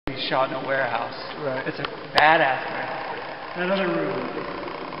shot in a warehouse. Right. It's a badass warehouse. Another room is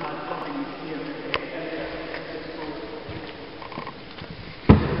not something you see every day.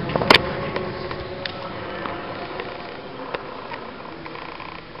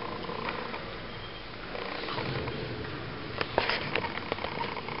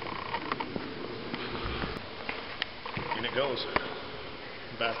 And it goes.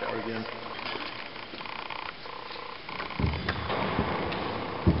 Back out again.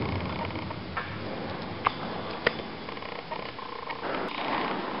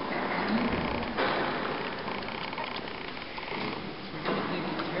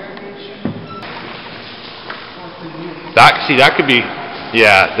 That could be,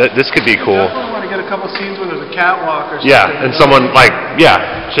 yeah, this could be cool. I want to get a couple scenes where there's a catwalk or something. Yeah, and someone like,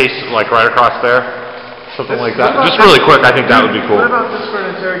 chase like right across there, something like that. Just really quick, I think that would be cool. What about this for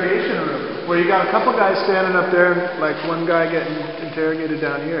an interrogation room, where you got a couple guys standing up there, and like one guy getting interrogated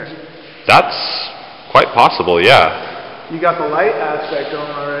down here? That's quite possible, yeah. You got the light aspect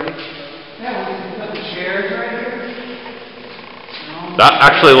going already. Yeah, we can put the chairs right here. That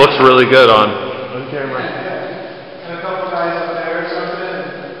actually looks really good on camera. And a couple guys up there or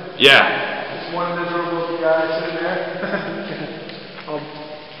something. Yeah. Just one miserable guy sitting there.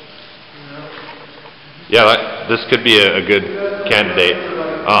 Yeah, this could be a good candidate.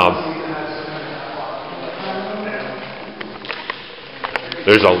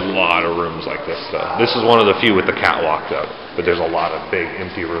 There's a lot of rooms like this, though. This is one of the few with the catwalk, though. But there's a lot of big,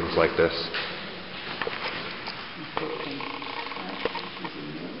 empty rooms like this.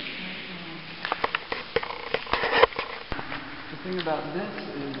 The thing about this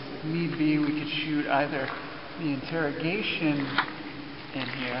is, if need be, we could shoot either the interrogation in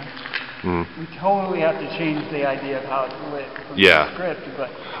here. We totally have to change the idea of how it's lit from the script, but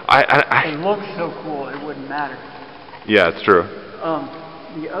it looks so cool, it wouldn't matter. Yeah, it's true.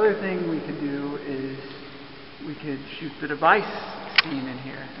 The other thing we could do is we could shoot the device scene in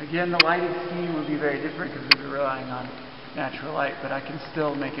here. Again, the lighting scheme would be very different because we're relying on natural light, but I can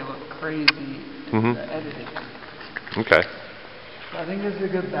still make it look crazy in the editing. Okay. So I think this is a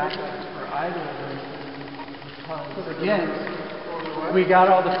good backup for either of those. Because again, we got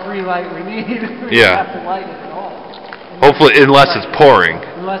all the free light we need. We don't have to light it at all. Hopefully, unless it's pouring.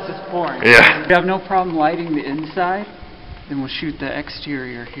 Unless it's pouring. Yeah. If we have no problem lighting the inside, then we'll shoot the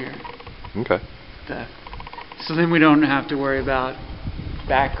exterior here. Okay. So then we don't have to worry about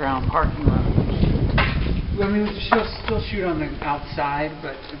background parking lot. I mean, she'll still shoot on the outside,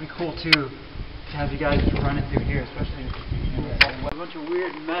 but it'd be cool too to have you guys run it through here, especially a bunch of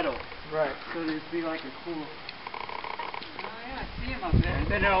weird metal. Right. So it'd be like a cool. Oh yeah, I see him up there. And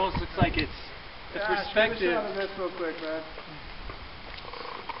then it almost looks like it's perspective. Shoot a shot of this real quick, man.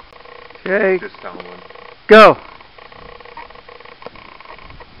 Okay. Just down one. Go.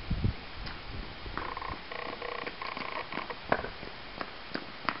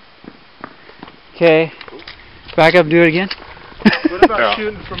 Okay. Back up, do it again. What about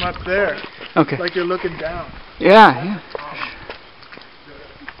shooting from up there? Okay. Like you're looking down. Yeah.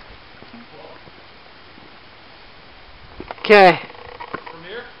 Okay. From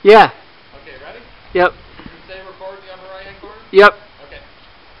here? Yeah. Okay, ready? Yep. You can say record in the upper right hand corner? Yep. Okay.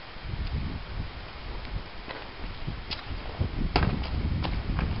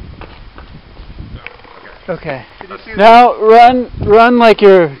 Okay. Now run like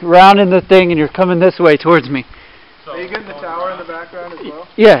you're rounding the thing and you're coming this way towards me. Are you getting the tower in the background as well?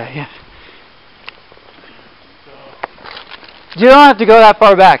 Yeah. You don't have to go that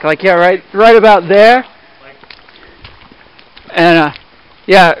far back. Like right about there. And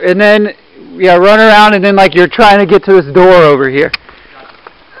and then run around and then like you're trying to get to this door over here.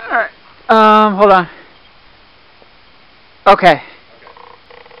 All right. Hold on. Okay.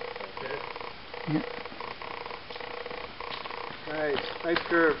 Yeah. Nice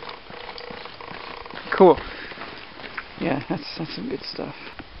curve. Cool. Yeah, that's some good stuff.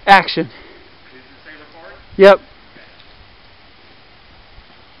 Action. Did you say record? Yep.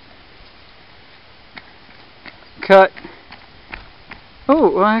 Cut. Oh,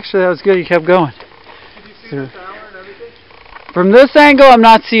 well, actually, that was good. You kept going. Did you see the tower and everything? From this angle, I'm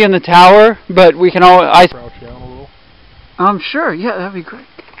not seeing the tower, but we can all. Crouch down a little. Sure. Yeah, that'd be great.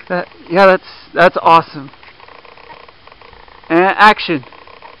 That's awesome. And action.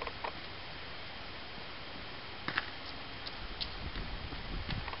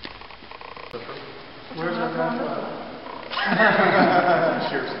 Where's our grandfather?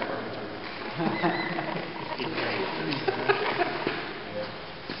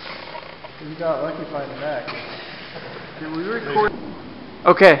 We got lucky finding that. Did we record?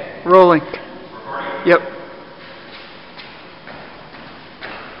 Okay, rolling. Yep.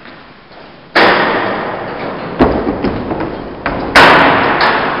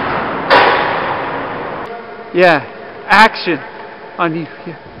 Yeah. Action. On you.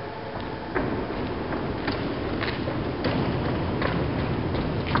 Yeah.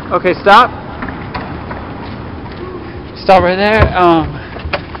 Okay, stop. Stop right there.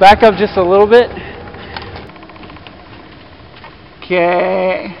 Back up just a little bit.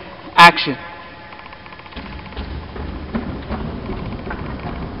 Okay. Action.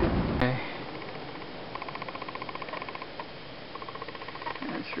 Okay.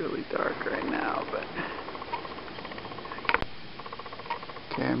 It's really dark right now, but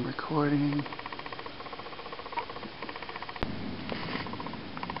okay, I'm recording.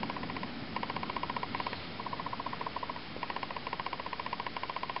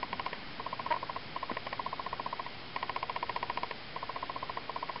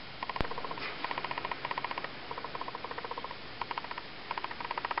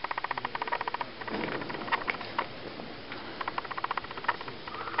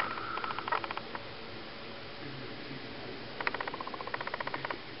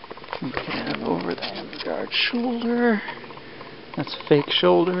 We can have over the hammer guard shoulder. That's fake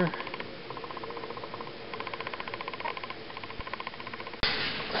shoulder.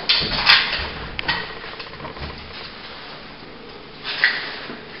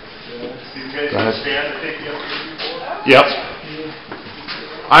 Yep.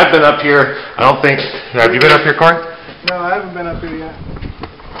 I've been up here. I don't think. Have you been up here, Corey? No, I haven't been up here yet.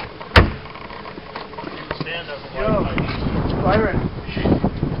 Stand up. Yo, Byron.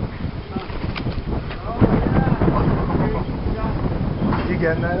 You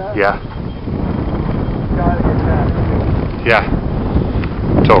getting that up? Yeah. Gotta get that. Yeah.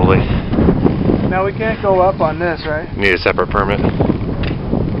 Totally. Now we can't go up on this, right? Need a separate permit.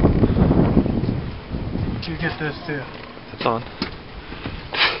 You get this too. It's on.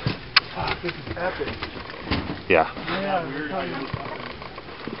 Fuck, this is epic. Yeah. Yeah.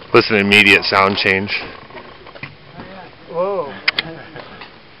 Listen, immediate sound change. Whoa.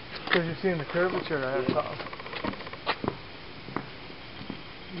 Because you're seeing the curvature right up top.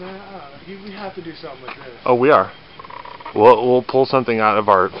 We have to do something with this. Oh, we are. We'll pull something out of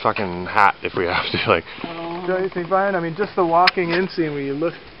our fucking hat if we have to. Like. Don't you think, Brian? I mean, just the walking in scene where you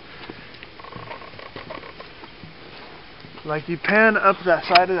look. Like you pan up that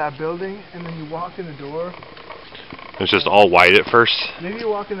side of that building and then you walk in the door. It's just all white at first. Maybe you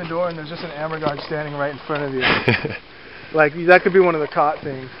walk in the door and there's just an amber guard standing right in front of you. Like that could be one of the caught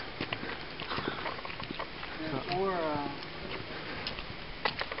things. Or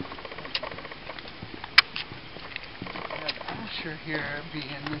have Asher here be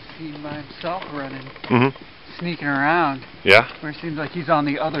in this scene by himself running, sneaking around. Yeah. Where it seems like he's on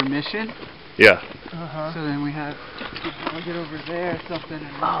the other mission. Yeah. So then we have, I'll get over there, something,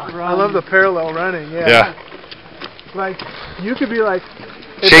 and run. I love the parallel running. Yeah. Yeah. Like you could be like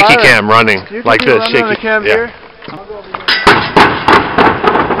hey, Shaky Byron, cam running you could like be this. running Shaky. on the cam Yeah. here.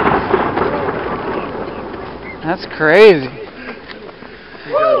 That's crazy.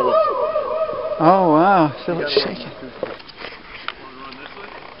 Oh wow, so it's shaking.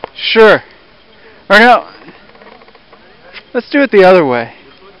 Sure. Or no. Let's do it the other way.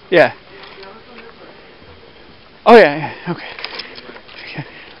 Yeah. Oh yeah, okay.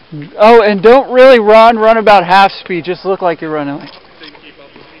 Oh, and don't really run about half speed. Just look like you're running. Like.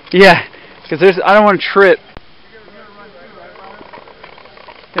 Yeah, because I don't want to trip.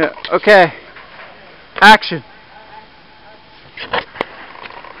 Yeah. Okay. Action.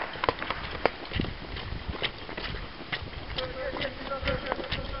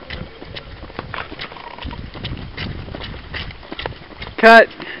 Cut.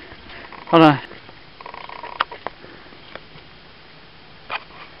 Hold on.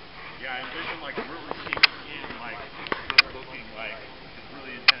 Yeah, I envision like really deep in, like just looking like it's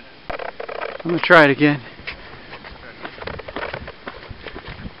really intense. I'm gonna try it again.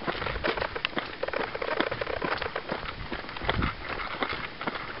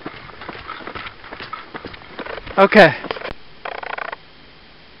 Okay.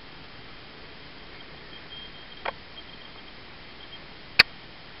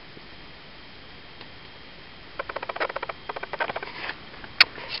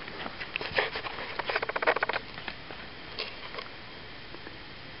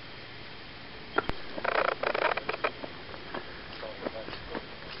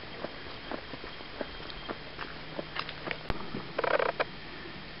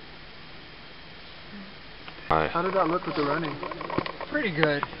 How did that look with the running? Pretty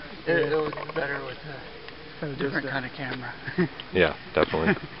good. It looks better with a different kind of camera. Yeah,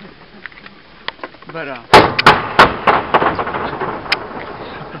 definitely. But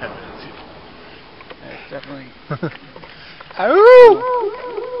it's definitely.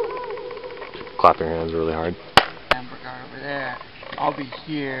 clapping your hands really hard. Hamburger over there. I'll be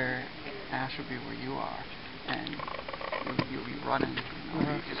here. Ash will be where you are, and you'll be running. I'll be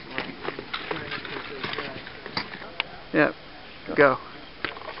just running. Yep. Go.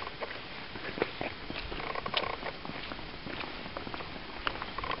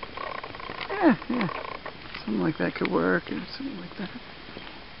 Yeah. Something like that could work, or something like that.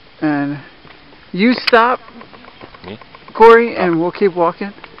 And you stop, Me? Corey, and we'll keep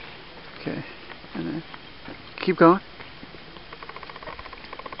walking. Okay. And then keep going.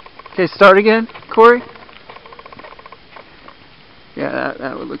 Okay, start again, Corey. Yeah,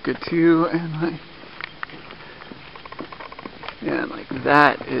 that would look good too. And like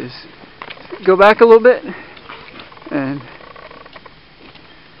that is. Go back a little bit. And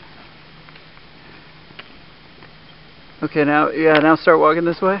okay, now start walking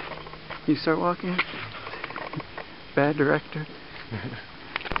this way. You start walking. Bad director.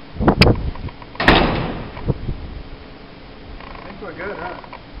 I think we're good, huh?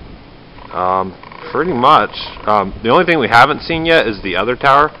 Pretty much. The only thing we haven't seen yet is the other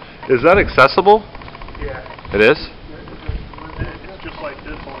tower. Is that accessible? Yeah. It is? It's just like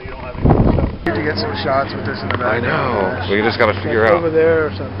this, only you don't have any stuff. Need to get some shots with this in the I background. know. We just gotta figure Like out. over there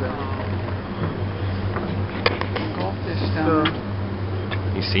or something. Goldfish down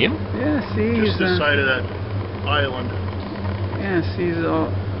there. You see him? Yeah, see, Just the side of that island. yeah, see, he's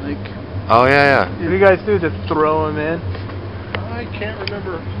all like. Oh yeah, What do you guys do to throw him in? I can't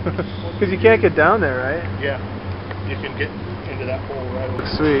remember. Because you can't get down there, right? Yeah, you can get into that hole right away.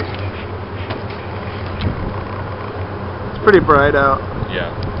 Sweet. It's pretty bright out.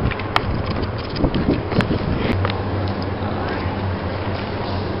 Yeah.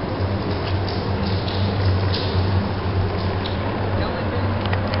 The only thing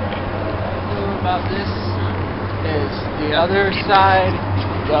cool about this is the other side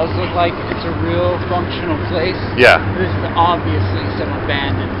does look like it's a real functional place. Yeah. This is obviously some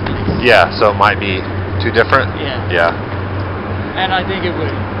abandoned piece. Yeah, so it might be too different? Yeah. Yeah. And I think it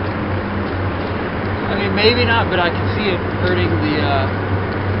would. I mean, maybe not, but I can see it hurting the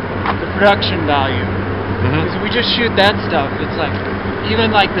production value. Because if we just shoot that stuff, it's like,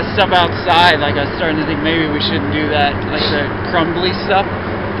 even like the stuff outside, like I was starting to think maybe we shouldn't do that, like the crumbly stuff.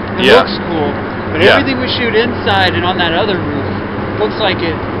 It Yeah. looks cool, but Yeah. everything we shoot inside and on that other roof looks like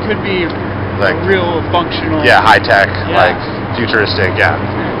it could be Like- a real functional. Yeah, high tech, Yeah. like futuristic, yeah.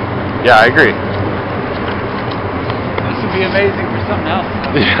 Yeah, I agree. This would be amazing for something else.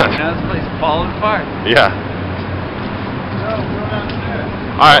 Though. Yeah. You know, this place is falling apart. Yeah.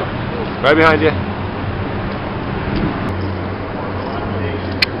 Alright, right behind you.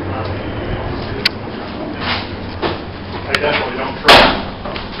 I definitely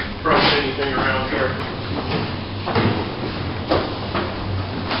don't trust anything around here.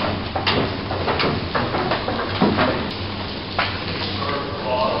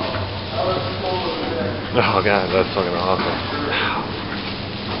 Oh god, that's fucking awesome.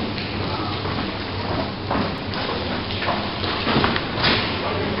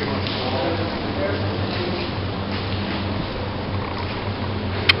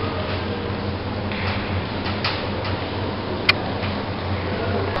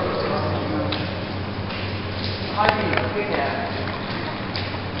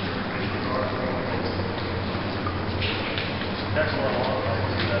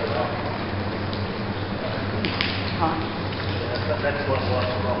 Next level up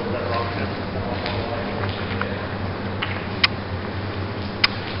is probably better option.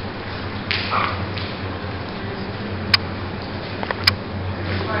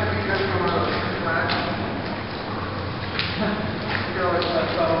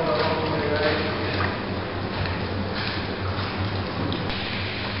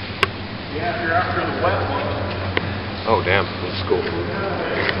 Yeah, if you're after the wet one. Oh damn, that's cool.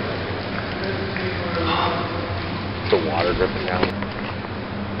 The water dripping down.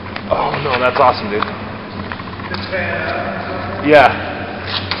 Oh no, that's awesome, dude. Yeah.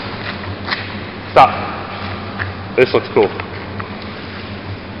 Stop. This looks cool.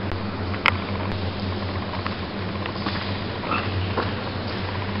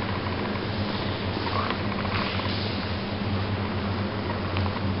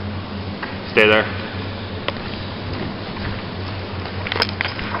 Stay there.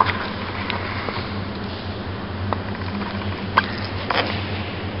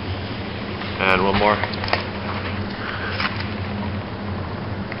 And one more.